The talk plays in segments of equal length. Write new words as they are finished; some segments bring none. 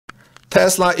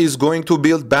Tesla is going to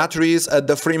build batteries at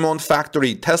the Fremont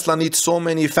factory. Tesla needs so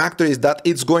many factories that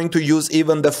it's going to use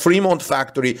even the Fremont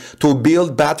factory to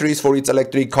build batteries for its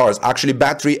electric cars, actually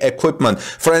battery equipment.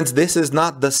 Friends, this is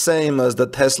not the same as the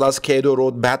Tesla's Caddo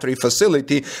Road battery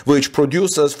facility, which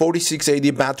produces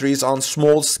 4680 batteries on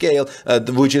small scale,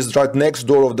 which is right next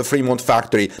door of the Fremont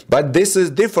factory. But this is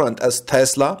different, as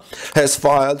Tesla has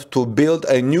filed to build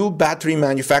a new battery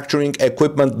manufacturing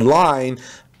equipment line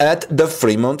at the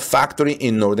Fremont factory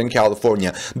in Northern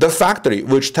California. The factory,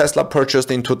 which Tesla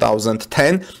purchased in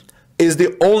 2010, is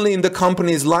the only in the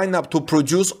company's lineup to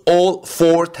produce all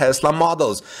 4 Tesla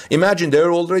models. Imagine,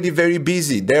 they're already very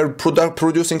busy. They're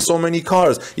producing so many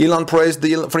cars. Elon praised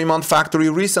the Fremont factory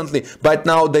recently, but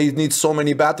now they need so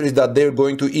many batteries that they're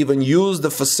going to even use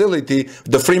the facility,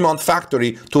 the Fremont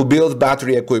factory, to build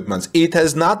battery equipment. It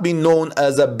has not been known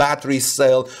as a battery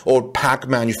cell or pack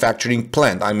manufacturing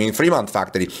plant. I mean Fremont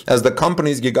factory, as the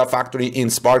company's gigafactory in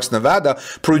Sparks, Nevada,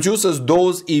 produces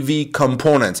those EV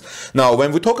components. Now,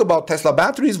 when we talk about Tesla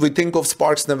batteries, we think of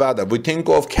Sparks, Nevada, we think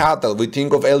of Cattle, we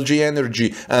think of LG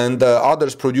Energy and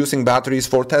others producing batteries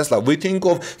for Tesla. We think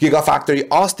of Gigafactory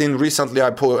Austin. Recently,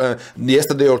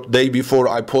 yesterday or the day before,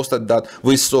 I posted that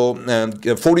we saw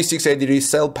 4680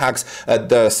 cell packs at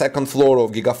the second floor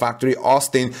of Gigafactory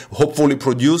Austin, hopefully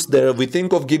produced there. We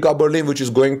think of Giga Berlin, which is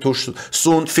going to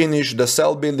soon finish the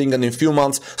cell building and in a few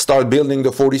months start building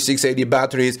the 4680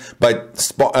 batteries by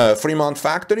Fremont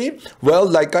factory. Well,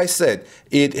 like I said,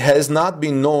 it has not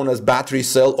been known as battery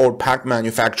cell or pack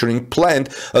manufacturing plant,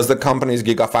 as the company's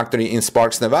gigafactory in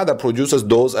Sparks, Nevada produces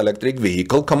those electric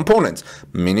vehicle components,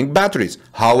 meaning batteries.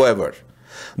 However,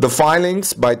 the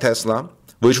filings by Tesla,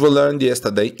 which we learned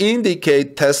yesterday,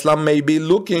 indicate Tesla may be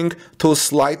looking to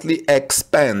slightly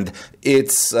expand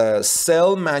its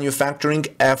cell manufacturing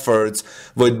efforts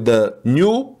with the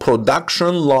new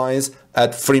production lines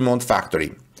at Fremont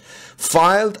factory.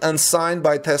 Filed and signed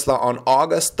by Tesla on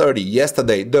August 30,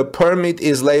 yesterday, the permit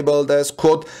is labeled as,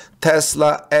 quote,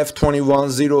 Tesla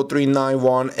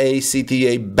F210391A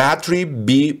CTA Battery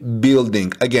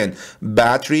B-Building. Again,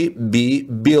 Battery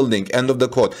B-Building, end of the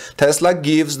quote. Tesla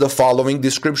gives the following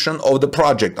description of the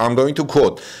project. I'm going to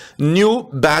quote, new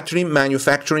battery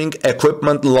manufacturing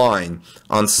equipment line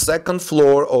on second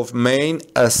floor of main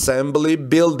assembly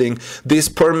building. This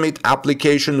permit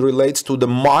application relates to the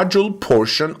module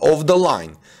portion of the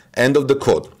line. End of the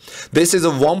quote. This is a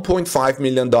 $1.5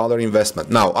 million investment.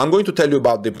 Now, I'm going to tell you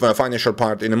about the financial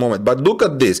part in a moment, but look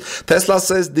at this. Tesla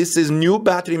says this is new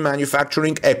battery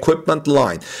manufacturing equipment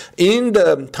line. In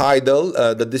the title,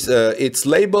 it's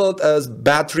labeled as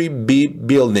Battery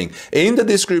B-Building. In the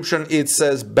description, it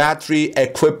says battery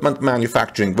equipment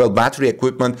manufacturing. Well, battery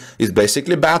equipment is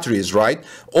basically batteries, right?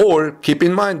 Or keep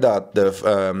in mind that the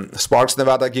Sparks,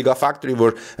 Nevada Gigafactory,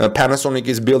 where Panasonic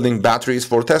is building batteries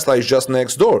for Tesla, is just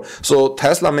next door. So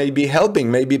Tesla may be helping.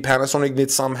 Maybe Panasonic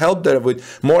needs some help there with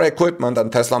more equipment,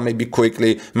 and Tesla may be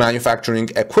quickly manufacturing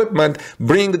equipment,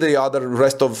 bring the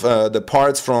rest of the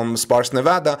parts from Sparks,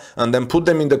 Nevada, and then put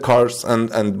them in the cars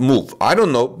and move. I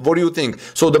don't know. What do you think?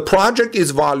 So the project is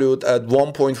valued at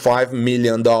 $1.5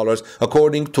 million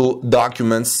according to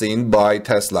documents seen by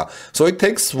Tesla. So it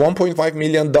takes $1.5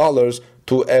 million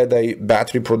to add a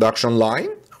battery production line.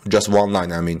 Just one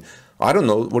line, I mean. I don't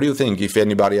know. What do you think, if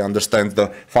anybody understands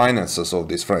the finances of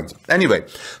these, friends? Anyway,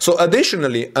 so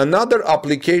additionally, another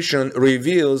application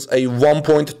reveals a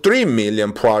 $1.3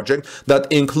 million project that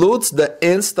includes the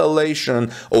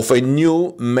installation of a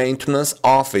new maintenance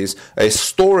office, a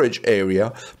storage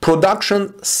area,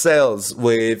 production cells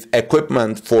with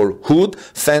equipment for hood,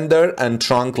 fender, and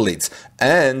trunk lids,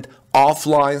 and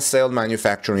offline cell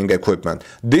manufacturing equipment.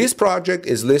 This project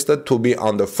is listed to be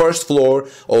on the first floor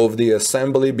of the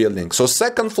assembly building. So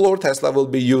second floor, Tesla will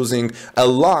be using a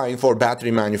line for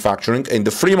battery manufacturing in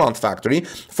the Fremont factory.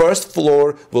 First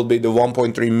floor will be the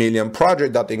 $1.3 million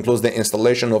project that includes the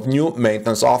installation of new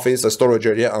maintenance office, a storage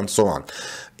area, and so on.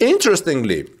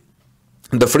 Interestingly,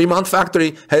 the Fremont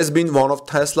factory has been one of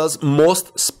Tesla's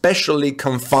most specially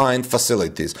confined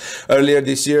facilities. Earlier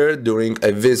this year, during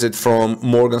a visit from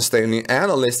Morgan Stanley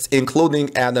analysts,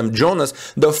 including Adam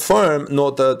Jonas, the firm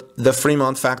noted the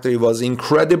Fremont factory was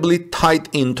incredibly tight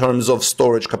in terms of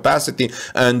storage capacity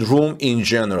and room in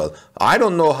general. I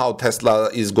don't know how Tesla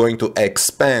is going to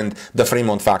expand the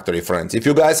Fremont factory, friends. If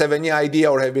you guys have any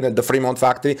idea or have been at the Fremont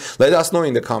factory, let us know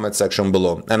in the comment section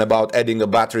below, and about adding a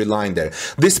battery line there.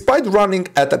 Despite running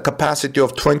at a capacity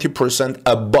of 20%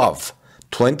 above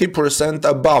 20%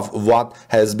 above what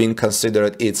has been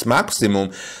considered its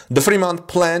maximum. The Fremont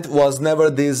plant was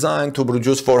never designed to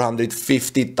produce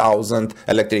 450,000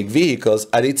 electric vehicles.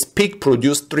 At its peak,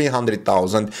 produced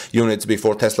 300,000 units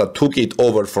before Tesla took it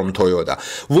over from Toyota,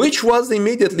 which was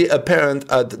immediately apparent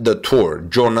at the tour,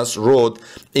 Jonas wrote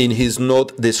in his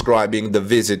note describing the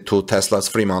visit to Tesla's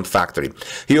Fremont factory.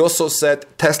 He also said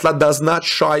Tesla does not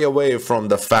shy away from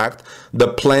the fact the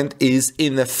plant is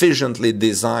inefficiently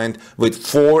designed with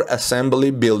 4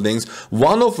 assembly buildings,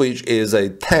 one of which is a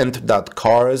tent that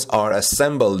cars are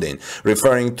assembled in,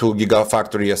 referring to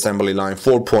Gigafactory Assembly Line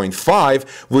 4.5,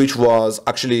 which was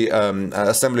actually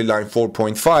Assembly Line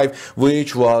 4.5,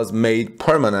 which was made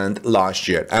permanent last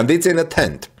year, and it's in a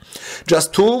tent.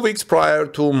 Just 2 weeks prior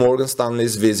to Morgan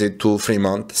Stanley's visit to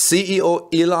Fremont, CEO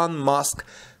Elon Musk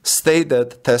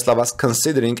stated Tesla was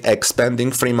considering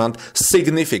expanding Fremont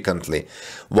significantly.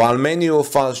 While many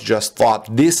of us just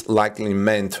thought this likely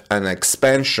meant an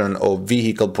expansion of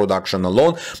vehicle production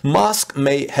alone, Musk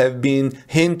may have been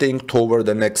hinting toward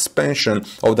an expansion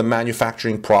of the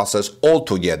manufacturing process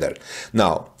altogether.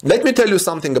 Now, let me tell you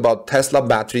something about Tesla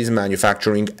batteries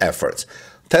manufacturing efforts.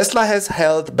 Tesla has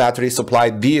held battery supply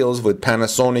deals with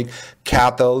Panasonic,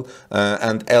 Cattle,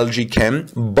 and LG Chem,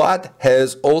 but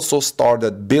has also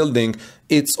started building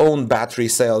its own battery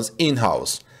cells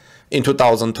in-house. In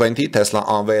 2020, Tesla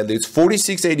unveiled its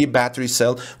 4680 battery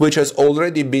cell, which has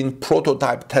already been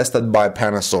prototype tested by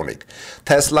Panasonic.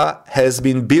 Tesla has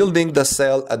been building the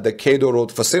cell at the Caddo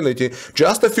Road facility,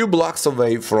 just a few blocks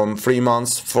away from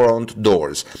Fremont's front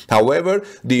doors. However,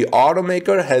 the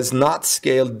automaker has not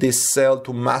scaled this cell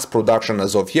to mass production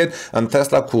as of yet, and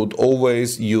Tesla could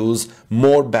always use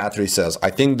more battery cells. I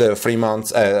think the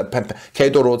Fremont's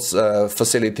Caddo Road's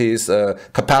facility's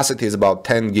capacity is about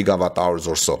 10 gigawatt hours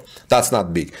or so. That's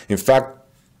not big. In fact,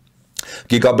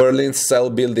 Giga Berlin's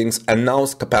cell buildings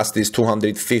announced capacity is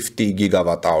 250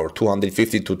 gigawatt hour,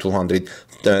 250 to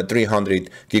 300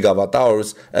 gigawatt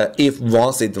hours if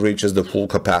once it reaches the full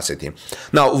capacity.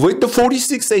 Now, with the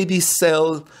 4680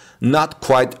 cell not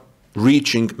quite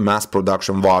reaching mass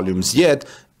production volumes yet,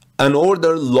 an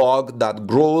order log that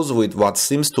grows with what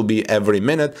seems to be every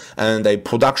minute, and a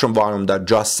production volume that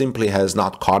just simply has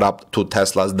not caught up to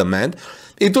Tesla's demand,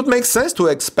 it would make sense to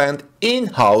expand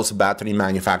in-house battery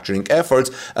manufacturing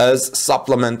efforts as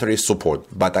supplementary support.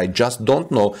 But I just don't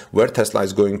know where Tesla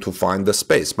is going to find the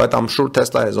space. But I'm sure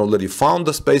Tesla has already found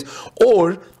the space,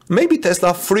 or maybe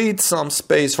Tesla freed some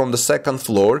space from the second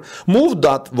floor, moved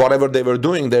that, whatever they were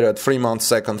doing there at Fremont's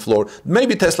second floor,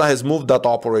 maybe Tesla has moved that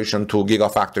operation to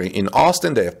Gigafactory in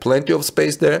Austin. They have plenty of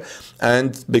space there,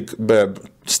 and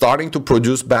starting to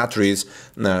produce batteries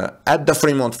at the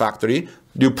Fremont factory.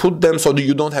 You put them so that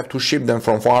you don't have to ship them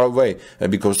from far away,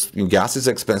 because gas is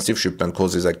expensive, shipment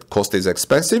cost is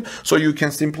expensive, so you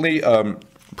can simply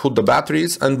put the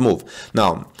batteries and move.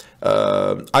 Now,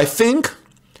 I think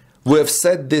we have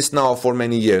said this now for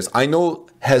many years. I know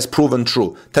has proven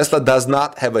true. Tesla does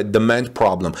not have a demand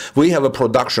problem. We have a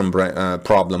production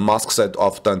problem, Musk said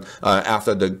often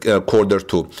after the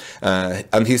Q2.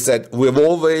 And he said, we've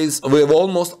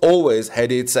almost always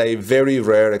had, it's a very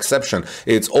rare exception.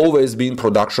 It's always been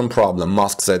production problem,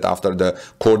 Musk said after the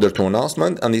Q2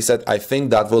 announcement. And he said, I think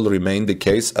that will remain the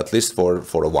case at least for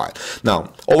a while.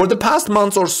 Now, over the past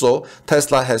months or so,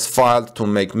 Tesla has filed to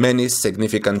make many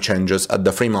significant changes at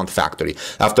the Fremont factory.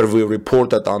 After we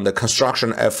reported on the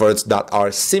construction efforts that are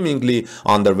seemingly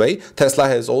underway, Tesla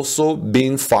has also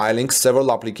been filing several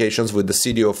applications with the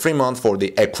city of Fremont for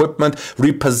the equipment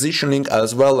repositioning,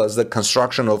 as well as the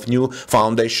construction of new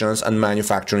foundations and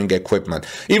manufacturing equipment.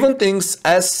 Even things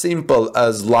as simple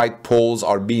as light poles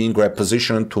are being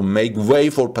repositioned to make way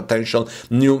for potential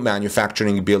new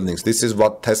manufacturing buildings. This is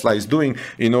what Tesla is doing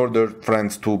in order,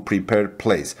 friends, to prepare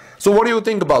place. So what do you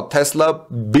think about Tesla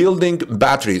building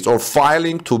batteries or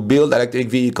filing to build electric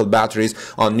vehicle batteries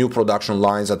on new production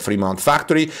lines at Fremont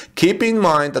factory? Keep in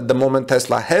mind at the moment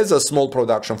Tesla has a small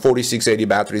production 4680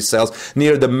 battery cells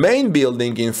near the main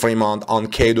building in Fremont on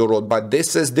Caddo Road, but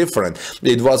this is different.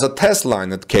 It was a test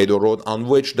line at Caddo Road on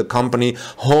which the company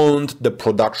honed the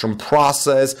production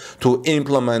process to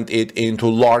implement it into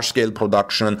large-scale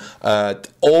production at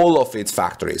all of its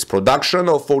factories. Production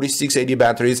of 4680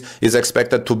 batteries is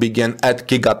expected to begin at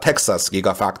Texas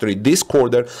Gigafactory this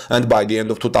quarter, and by the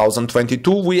end of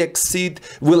 2022 we exceed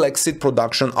will exceed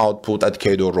production output at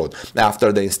Caddo Road.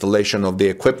 After the installation of the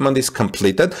equipment is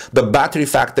completed, the battery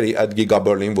factory at Giga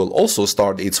Berlin will also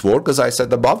start its work, as I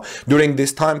said above. During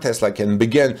this time, Tesla can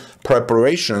begin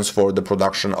preparations for the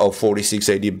production of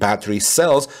 4680 battery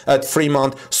cells at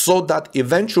Fremont, so that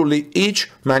eventually each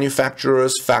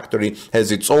manufacturer's factory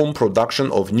has its own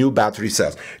production of new battery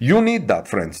cells. You need that,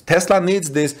 friends. Tesla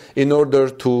needs this in order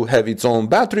to have its own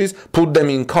batteries, put them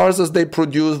in cars as they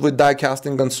produce with die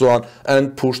casting and so on,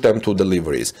 and push them to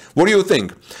deliveries. What do you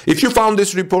think? If you found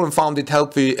this report and found it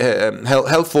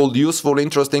helpful, useful,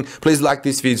 interesting, please like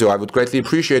this video. I would greatly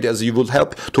appreciate it, as you would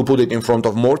help to put it in front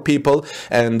of more people.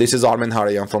 And this is Armen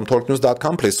Harayan from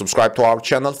TorqueNews.com. Please subscribe to our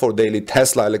channel for daily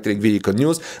Tesla electric vehicle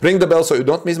news. Ring the bell so you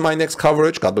don't miss my next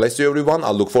coverage. God bless you, everyone.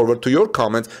 I look forward to your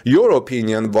comments, your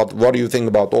opinion. What do you think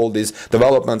about all these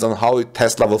developments and how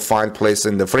Tesla will find place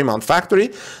in the Fremont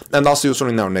factory? And I'll see you soon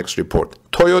in our next report.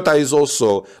 Toyota is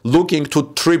also looking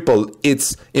to triple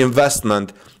its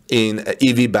investment in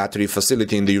EV battery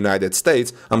facility in the United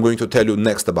States. I'm going to tell you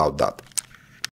next about that.